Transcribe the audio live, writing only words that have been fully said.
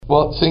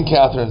Well, St.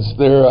 Catherine's,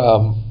 they're,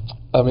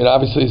 I mean,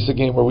 obviously it's a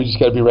game where we just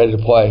got to be ready to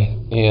play,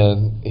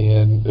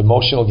 and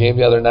emotional game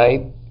the other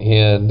night,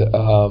 and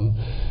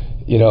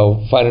you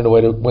know, finding a way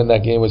to win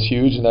that game was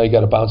huge, and now you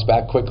got to bounce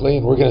back quickly,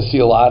 and we're going to see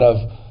a lot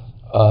of,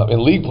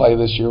 in league play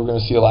this year, we're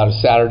going to see a lot of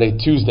Saturday,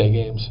 Tuesday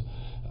games,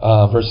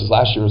 versus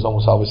last year it was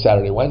almost always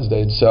Saturday,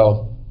 Wednesday, and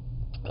so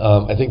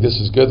I think this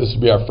is good. This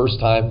will be our first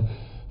time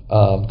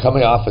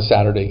coming off a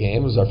Saturday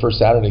game. It was our first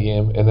Saturday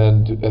game, and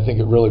then I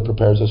think it really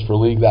prepares us for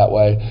league that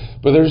way.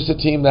 But they're just a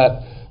team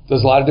that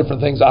does a lot of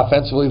different things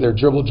offensively. Their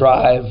dribble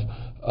drive,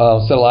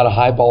 set a lot of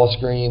high ball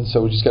screens,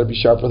 so we just got to be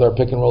sharp with our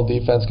pick and roll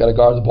defense, got to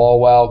guard the ball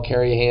well,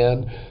 carry a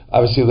hand.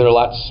 Obviously, they're a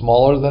lot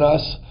smaller than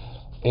us,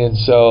 and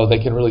so they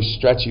can really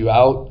stretch you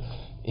out.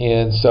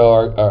 And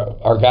so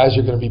our guys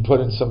are going to be put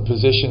in some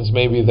positions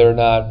maybe they're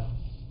not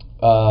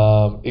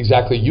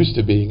exactly used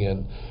to being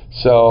in.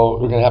 So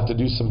we're going to have to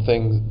do some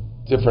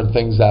different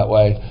things that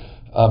way.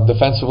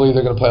 Defensively,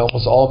 they're going to play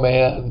almost all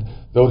man.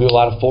 They'll do a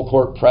lot of full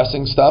court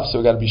pressing stuff, so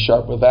we've got to be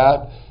sharp with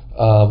that.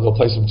 They'll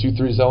play some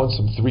 2-3 zone,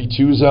 some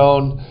 3-2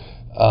 zone,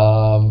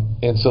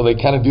 and so they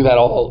kind of do that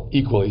all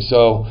equally.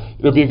 So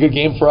it'll be a good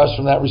game for us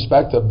from that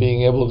respect of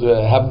being able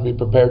to have them be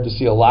prepared to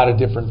see a lot of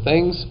different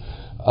things.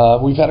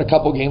 We've had a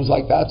couple games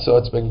like that, so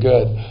it's been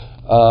good.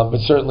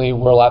 But certainly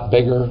we're a lot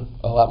bigger,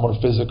 a lot more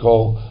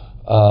physical,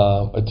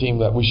 a team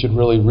that we should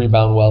really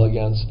rebound well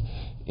against.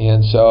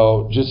 And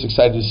so just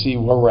excited to see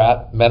where we're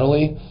at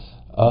mentally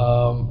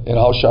and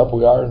how sharp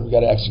we are, and we've got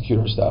to execute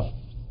our stuff.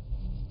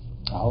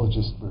 We're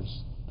just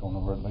going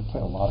over it. They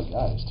play a lot of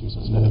guys, too,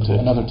 so it's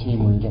another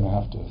team where you're going to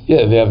have to...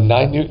 Yeah, they have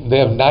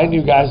nine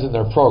new guys in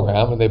their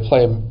program, and they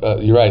play,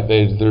 you're right,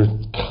 they're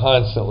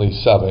constantly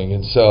subbing.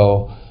 And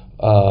so,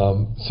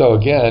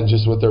 again,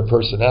 just with their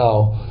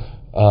personnel,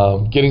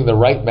 getting the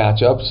right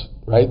matchups,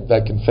 right,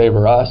 that can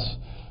favor us,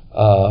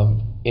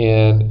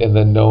 and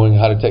then knowing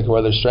how to take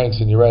away their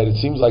strengths. And you're right,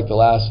 it seems like the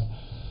last,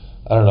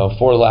 I don't know,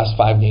 4 of the last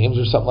 5 games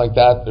or something like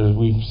that,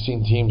 we've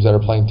seen teams that are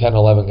playing 10,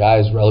 11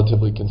 guys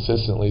relatively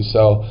consistently.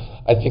 So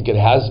I think it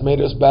has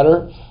made us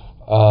better.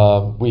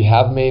 We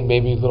have made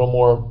maybe a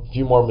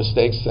few more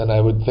mistakes than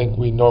I would think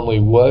we normally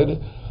would,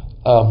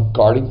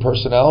 guarding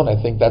personnel, and I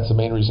think that's the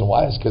main reason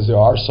why, is because there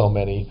are so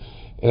many.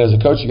 And as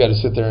a coach, you got to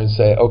sit there and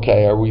say,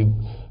 okay, are we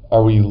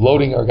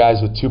loading our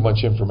guys with too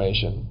much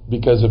information?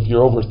 Because if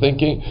you're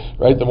overthinking,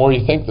 right, the more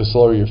you think, the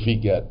slower your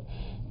feet get.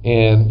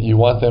 And you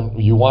want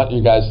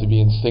your guys to be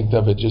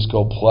instinctive and just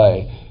go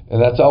play. And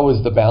that's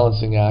always the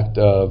balancing act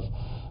of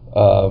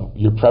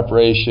your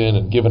preparation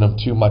and giving them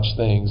too much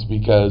things,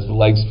 because the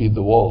legs feed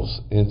the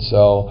wolves. And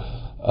so,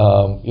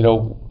 you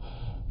know,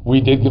 we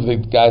did give the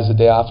guys a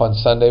day off on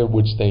Sunday,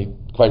 which they,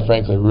 quite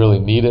frankly, really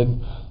needed.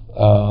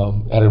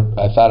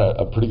 I thought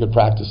a pretty good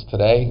practice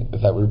today. I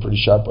thought we were pretty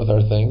sharp with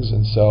our things,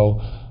 and so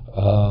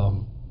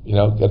you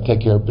know, got to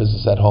take care of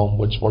business at home,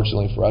 which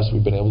fortunately for us,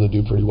 we've been able to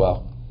do pretty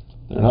well.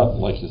 They're not,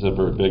 like you said,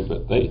 very big,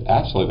 but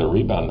their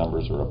rebound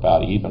numbers are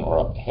about even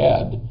or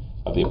ahead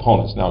of the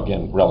opponents. Now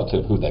again,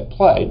 relative to who they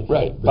played,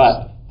 right?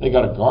 But they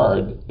got to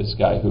guard this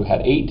guy who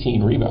had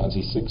 18 rebounds.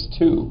 He's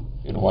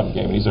 6'2" in one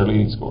game, and he's their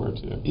leading scorer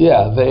too.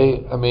 Yeah,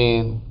 they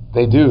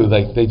do.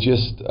 Like they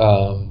just.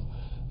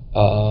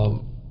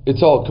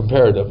 It's all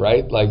comparative,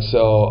 right? Like,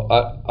 so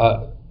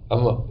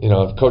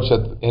I've coached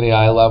at the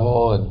NAI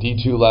level and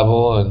D2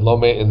 level and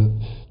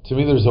and to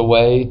me there's a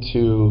way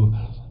to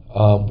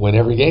win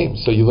every game.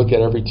 So you look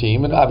at every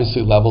team, and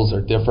obviously levels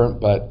are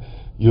different, but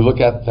you look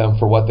at them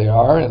for what they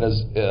are, and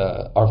as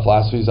our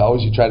philosophy is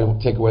always, you try to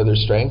take away their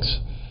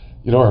strengths,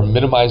 or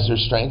minimize their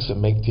strengths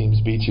and make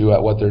teams beat you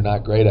at what they're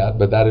not great at,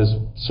 but that is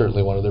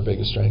certainly one of their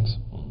biggest strengths.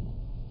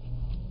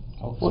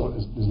 So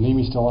is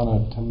Nemi still on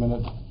a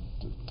 10-minute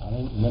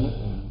minute?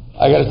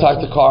 I got to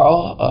talk to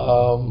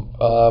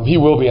Carl. He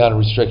will be on a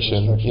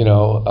restriction. He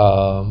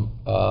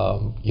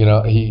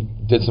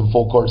did some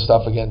full court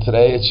stuff again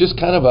today. It's just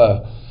kind of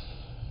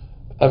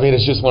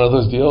it's just one of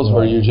those deals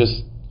where you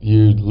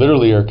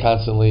literally are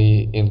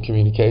constantly in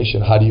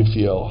communication. How do you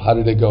feel? How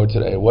did it go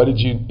today? What did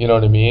you know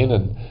what I mean?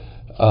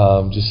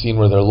 And just seeing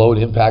where their load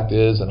impact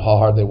is and how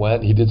hard they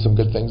went. He did some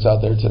good things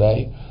out there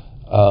today.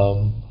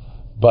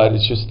 But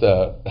it's just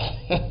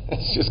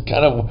it's just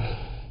kind of,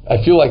 I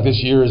feel like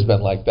this year has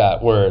been like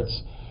that, where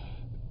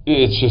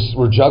it's just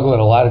we're juggling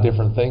a lot of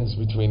different things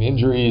between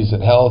injuries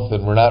and health,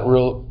 and we're not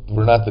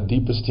the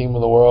deepest team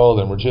in the world,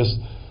 and I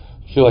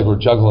feel like we're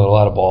juggling a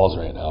lot of balls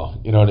right now.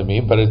 You know what I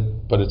mean? But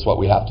it's what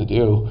we have to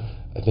do,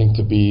 I think,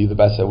 to be the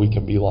best that we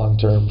can be long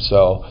term.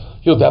 So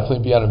he'll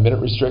definitely be on a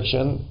minute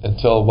restriction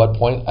until what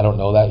point, I don't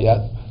know that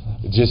yet.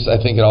 I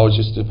think it always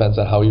just depends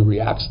on how he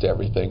reacts to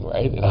everything,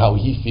 right? And how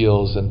he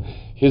feels, and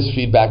his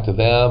feedback to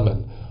them,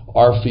 and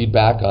our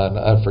feedback on,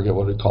 I forget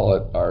what we call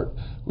it,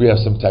 we have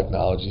some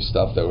technology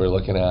stuff that we're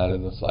looking at,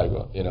 and it's like,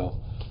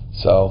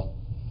 so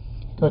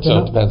Coach,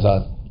 it depends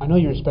on. I know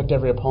you respect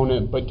every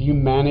opponent, but do you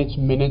manage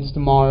minutes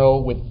tomorrow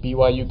with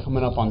BYU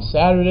coming up on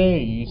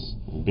Saturday?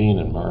 Being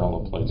in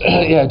Maryland plays.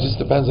 Yeah, it just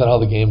depends on how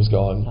the game's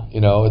going.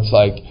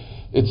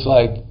 It's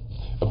like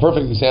a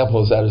perfect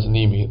example is that is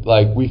Nemi.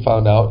 Like we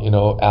found out,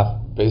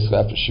 basically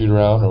after shoot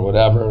around or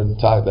whatever and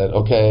talk that,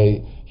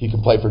 okay, he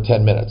can play for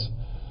 10 minutes.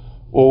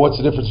 Well, what's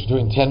the difference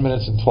between 10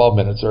 minutes and 12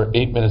 minutes or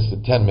 8 minutes to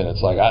 10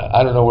 minutes? Like,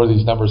 I don't know where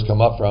these numbers come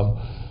up from,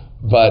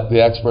 but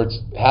the experts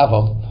have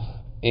them.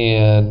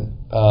 And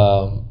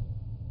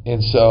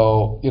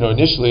so,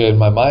 initially in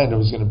my mind, it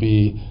was going to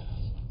be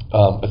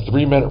a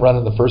 3-minute run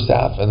in the first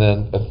half and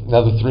then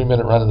another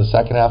 3-minute run in the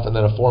second half and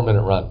then a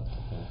 4-minute run.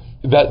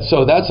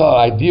 So that's how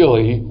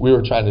ideally we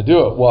were trying to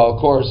do it. Well,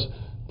 of course,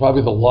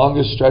 probably the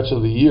longest stretch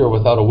of the year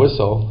without a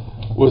whistle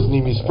was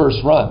Nimi's first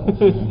run.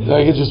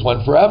 Like, it just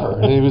went forever,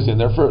 and he was in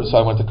there first. So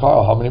I went to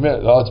Carl, how many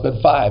minutes? Oh, it's been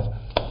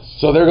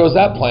 5. So there goes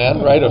that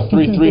plan, right, of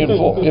 3, 3, and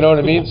 4. You know what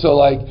I mean? So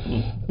like,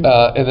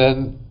 and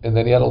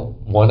then he had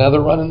one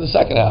other run in the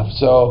second half.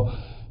 So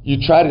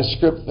you try to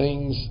script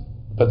things,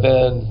 but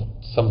then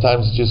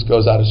sometimes it just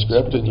goes out of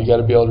script, and you got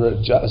to be able to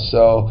adjust.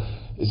 So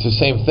it's the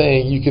same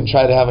thing. You can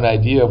try to have an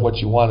idea of what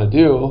you want to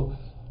do,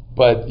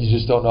 but you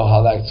just don't know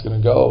how that's going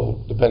to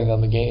go depending on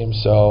the game.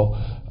 So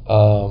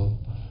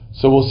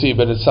we'll see,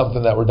 but it's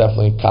something that we're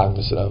definitely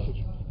cognizant of.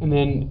 And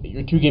then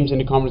you're 2 games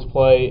into conference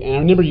play, and I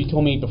remember you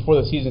told me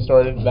before the season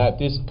started that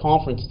this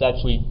conference is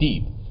actually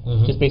deep,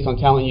 just based on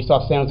talent. You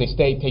saw San Jose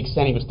State take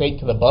San Diego State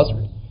to the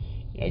buzzer.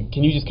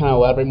 Can you just kind of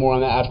elaborate more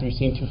on that after you've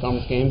seen 2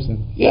 conference games?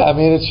 Yeah, I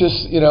mean, it's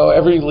just,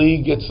 every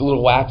league gets a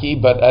little wacky,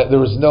 but there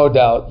was no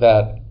doubt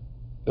that,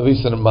 at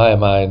least in my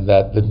mind,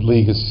 that the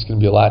league is just going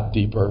to be a lot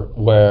deeper,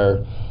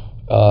 where,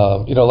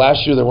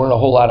 last year there weren't a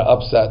whole lot of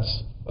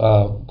upsets,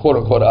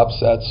 quote-unquote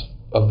upsets,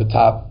 of the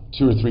top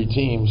 2 or 3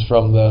 teams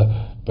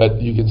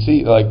but you can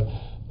see,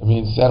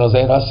 San Jose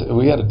and us,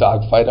 we had a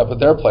dogfight up at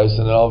their place,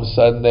 and then all of a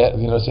sudden,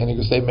 San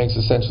Diego State makes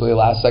essentially a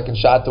last-second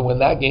shot to win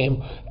that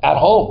game at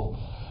home,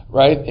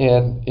 right?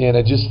 And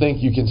I just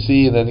think you can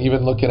see, and then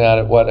even looking at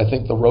it, I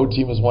think the road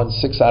team has won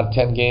 6 out of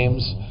 10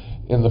 games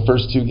in the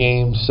first 2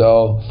 games,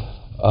 so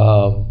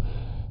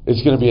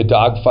it's going to be a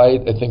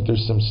dogfight. I think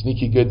there's some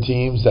sneaky good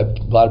teams that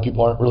a lot of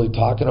people aren't really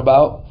talking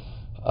about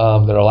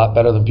that are a lot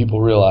better than people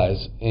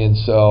realize, and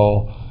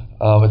so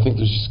I think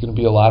there's just going to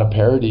be a lot of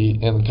parity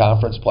in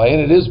conference play,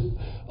 and it is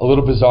a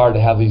little bizarre to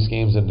have these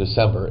games in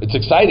December. It's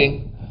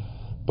exciting,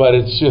 but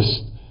it's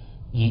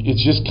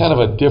just kind of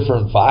a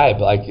different vibe.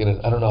 Like,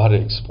 I don't know how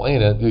to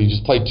explain it. You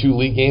just play 2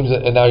 league games,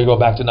 and now you're going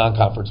back to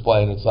non-conference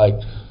play, and it's like,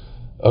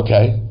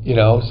 okay,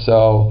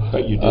 so.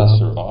 But you did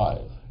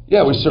survive.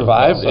 Yeah, we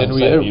survived, and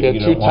we had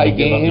 2 tight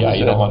games.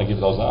 You don't want to give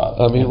those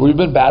up. I mean, we've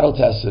been battle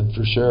tested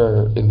for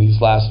sure in these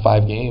last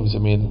 5 games. I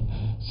mean,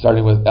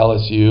 starting with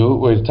LSU,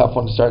 we had a tough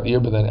one to start the year,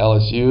 but then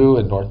LSU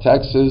and North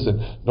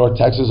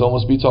Texas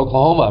almost beats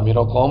Oklahoma. I mean,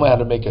 Oklahoma had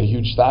to make a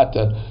huge shot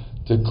to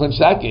clinch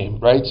that game,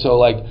 right?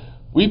 So,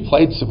 we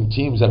played some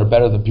teams that are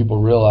better than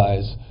people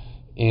realize,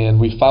 and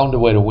we found a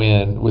way to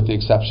win with the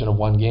exception of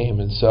 1 game.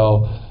 And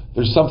so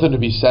there's something to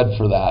be said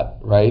for that,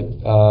 right,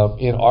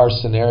 in our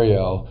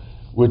scenario,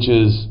 which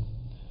is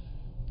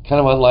kind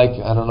of unlike,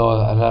 I don't know,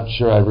 I'm not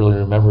sure I really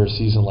remember a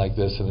season like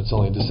this, and it's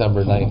only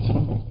December 9th.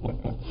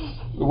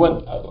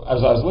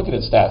 As I was looking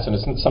at stats, and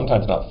it's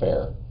sometimes not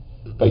fair,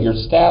 but your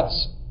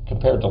stats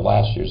compared to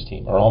last year's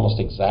team are almost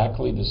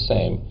exactly the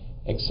same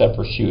except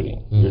for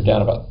shooting. You're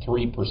down about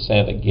 3%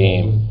 a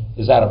game.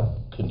 Is that a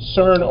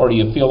concern, or do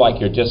you feel like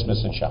you're just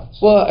missing shots?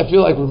 Well, I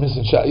feel like we're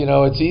missing shots.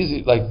 It's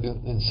easy,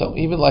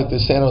 even like the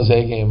San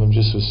Jose game,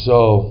 was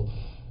so,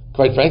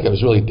 quite frankly, I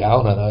was really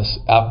down on us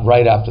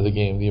right after the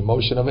game, the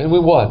emotion of it, and we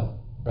won,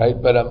 right?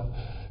 But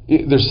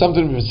there's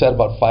something to be said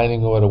about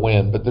finding a way to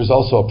win, but there's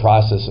also a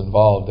process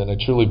involved, and I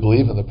truly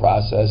believe in the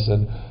process.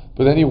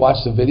 But then you watch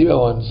the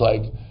video, and it's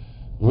like,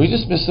 we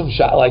just missed some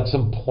shot,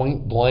 some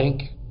point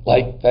blank,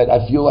 that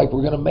I feel like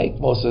we're going to make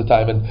most of the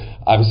time. And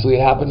obviously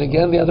it happened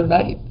again the other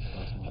night,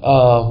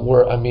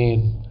 where, I'm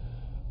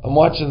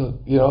watching,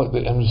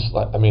 I'm just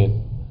like, I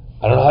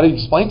don't know how to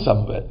explain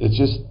some of it. It's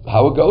just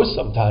how it goes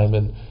sometime.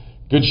 And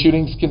good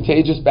shooting's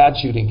contagious, bad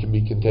shooting can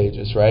be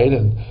contagious, right?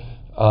 And,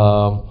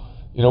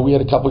 we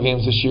had a couple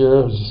games this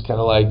year. It was just kind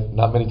of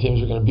not many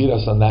teams were going to beat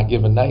us on that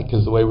given night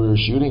because the way we were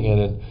shooting it.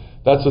 And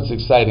that's what's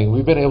exciting.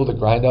 We've been able to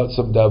grind out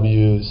some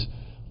W's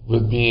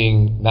with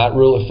being not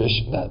real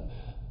efficient.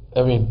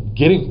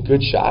 Getting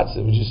good shots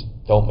that we just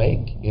don't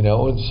make,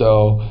 And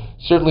so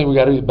certainly we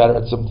got to get better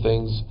at some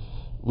things,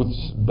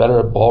 better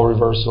at ball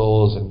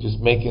reversals and just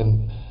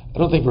making. I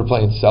don't think we're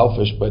playing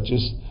selfish, but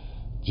just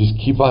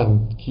keep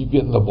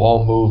getting the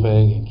ball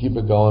moving and keep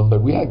it going.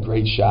 But we had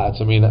great shots.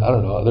 I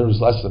don't know. There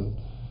was less than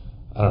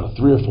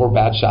 3 or 4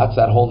 bad shots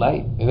that whole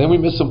night, and then we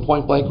missed some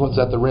point blank ones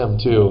at the rim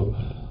too,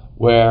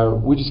 where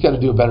we just got to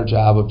do a better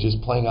job of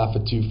just playing off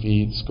of 2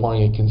 feet,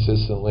 scoring it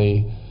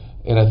consistently.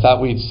 And I thought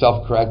we'd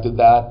self-corrected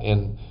that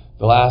in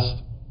the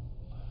last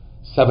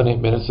 7-8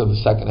 minutes of the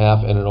second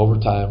half, and in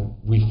overtime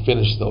we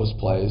finished those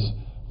plays,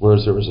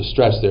 whereas there was a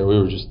stretch there we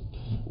were just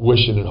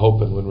wishing and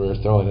hoping when we were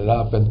throwing it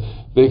up. And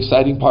the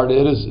exciting part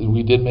is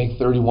we did make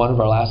 31 of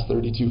our last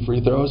 32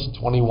 free throws,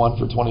 21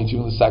 for 22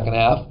 in the second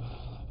half,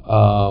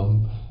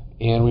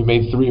 and we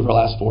made 3 of our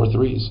last 4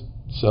 threes.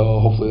 So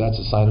hopefully that's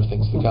a sign of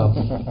things to come.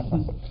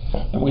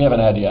 And we haven't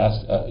had you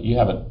ask. You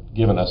haven't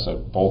given us a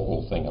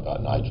vocal thing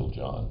about Nigel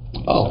John. Who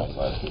you signed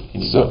last week.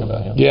 Can you talk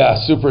about him? Yeah,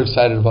 super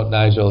excited about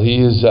Nigel. He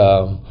is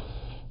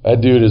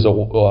that dude is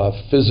a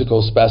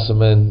physical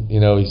specimen. You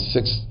know, he's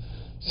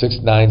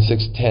 6'9",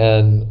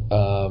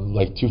 6'10",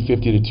 like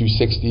 250 to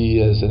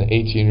 260 as an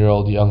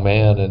 18-year-old young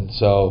man, and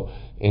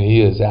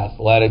he is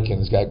athletic and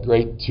he's got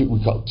great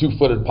we call it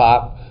two-footed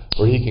pop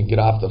where he can get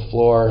off the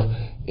floor,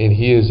 and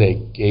he is a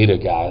Gator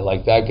guy.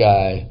 Like that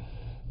guy,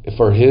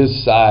 for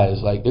his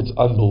size, like it's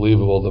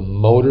unbelievable. The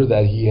motor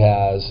that he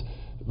has,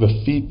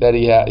 the feet that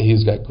he has,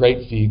 he's got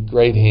great feet,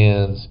 great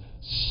hands,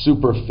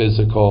 super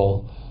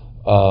physical.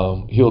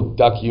 He'll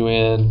duck you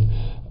in,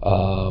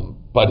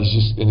 but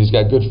he's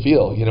got good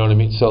feel. You know what I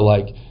mean? So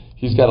like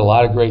he's got a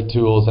lot of great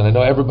tools, and I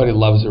know everybody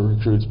loves the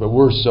recruits, but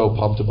we're so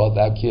pumped about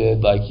that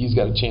kid. Like he's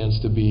got a chance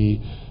to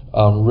be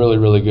really,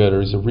 really good.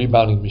 Or he's a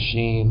rebounding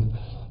machine,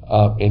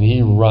 and he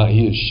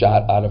is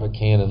shot out of a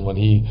cannon when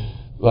he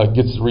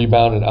gets the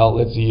rebound and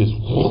outlets. He is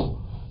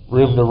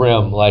rim to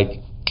rim like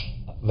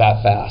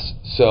that fast.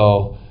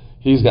 So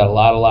he's got a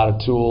lot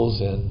of tools,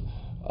 and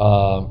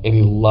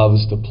he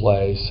loves to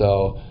play.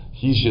 So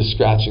he's just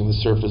scratching the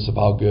surface of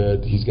how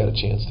good he's got a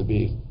chance to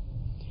be.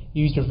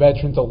 You used your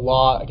veterans a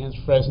lot against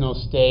Fresno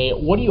State.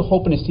 What are you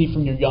hoping to see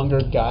from your younger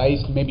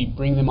guys to maybe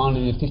bring them on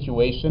in a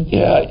situation?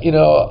 Yeah,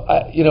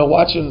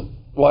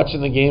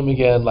 watching the game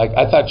again, like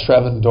I thought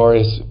Trevin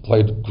Dorius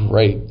played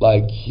great.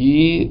 Like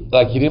he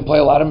didn't play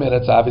a lot of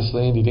minutes,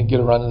 obviously, and he didn't get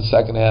a run in the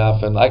second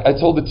half. And I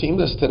told the team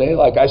this today,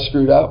 like I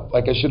screwed up.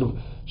 Like I should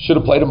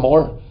have played him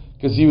more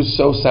because he was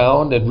so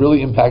sound and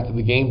really impacted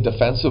the game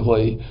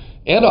defensively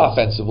and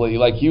offensively.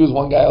 Like he was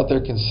one guy out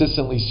there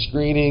consistently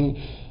screening.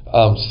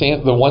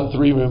 Sam, the 1-3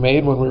 we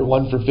made when we were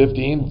 1 for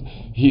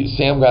 15,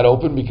 Sam got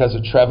open because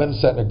of Trevin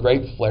setting a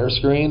great flare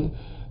screen.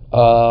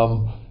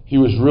 He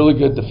was really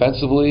good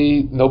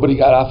defensively. Nobody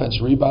got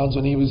offensive rebounds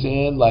when he was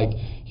in. Like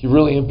he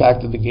really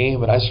impacted the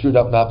game, and I screwed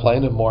up not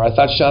playing him more. I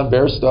thought Sean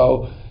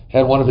Bairstow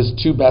had one of his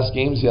 2 best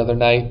games the other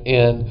night,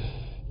 and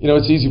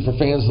it's easy for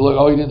fans to look,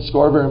 he didn't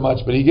score very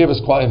much, but he gave us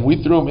quality, and we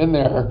threw him in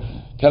there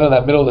kind of in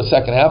that middle of the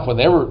second half when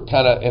they were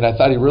and I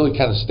thought he really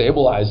kind of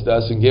stabilized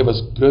us and gave us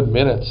good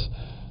minutes.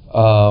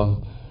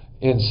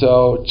 And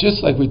so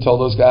just like we told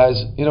those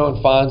guys, and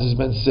Fonz has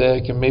been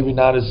sick and maybe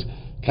not as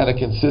kind of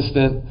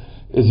consistent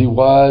as he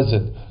was,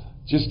 and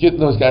just getting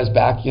those guys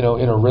back, in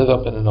a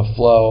rhythm and in a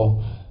flow,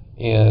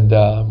 and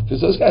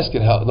because those guys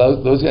can help.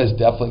 Those guys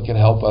definitely can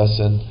help us,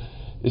 and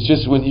it's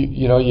just when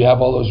you have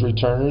all those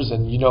returners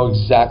and you know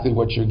exactly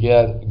what you're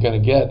going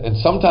to get, and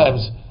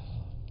sometimes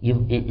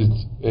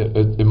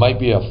it might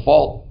be a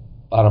fault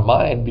out of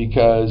mine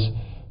because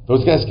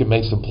those guys can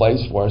make some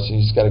plays for us, and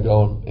you just got to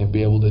go and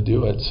be able to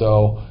do it.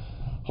 So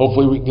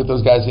hopefully we can get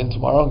those guys in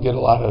tomorrow and get a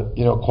lot of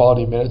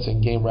quality minutes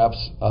and game reps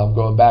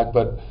going back.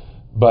 But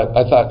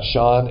I thought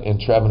Sean and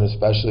Trevin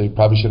especially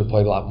probably should have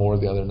played a lot more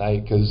the other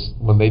night because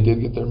when they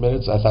did get their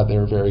minutes, I thought they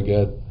were very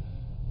good.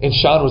 And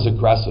Sean was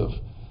aggressive.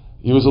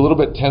 He was a little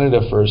bit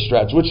tentative for a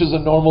stretch, which is a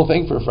normal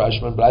thing for a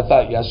freshman, but I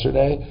thought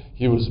yesterday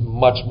he was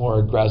much more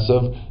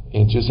aggressive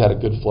and just had a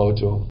good flow to him.